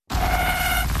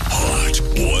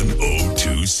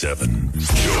1027.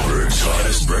 Joburg's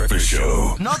hottest breakfast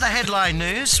show. Not the headline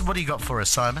news. What do you got for us,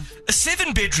 Simon? A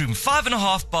 7-bedroom,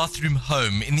 5.5-bathroom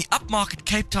home in the upmarket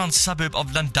Cape Town suburb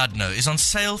of Llandudno is on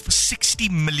sale for 60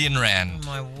 million rand. Oh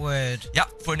my word. Yeah,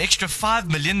 for an extra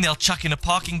 5 million, they'll chuck in a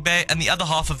parking bay and the other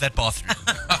half of that bathroom.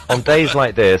 On days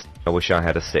like this, I wish I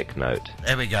had a sick note.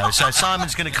 There we go. So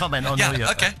Simon's going to comment on all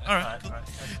your... Okay, all right. Cool.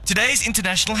 Today's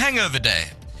International Hangover Day.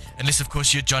 Unless, of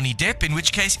course, you're Johnny Depp, in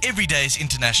which case every day is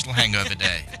International Hangover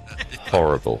Day.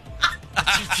 Horrible.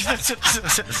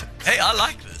 Hey, I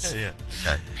like this. Yeah.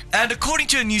 Okay. And according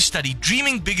to a new study,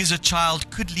 dreaming big as a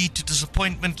child could lead to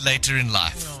disappointment later in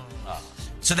life.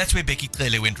 So that's where Becky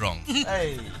clearly went wrong.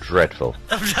 Hey. Dreadful.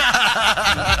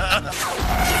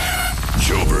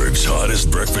 Joburg's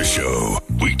hottest breakfast show.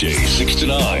 Weekdays 6 to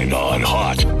 9 on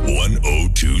Hot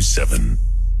 1027.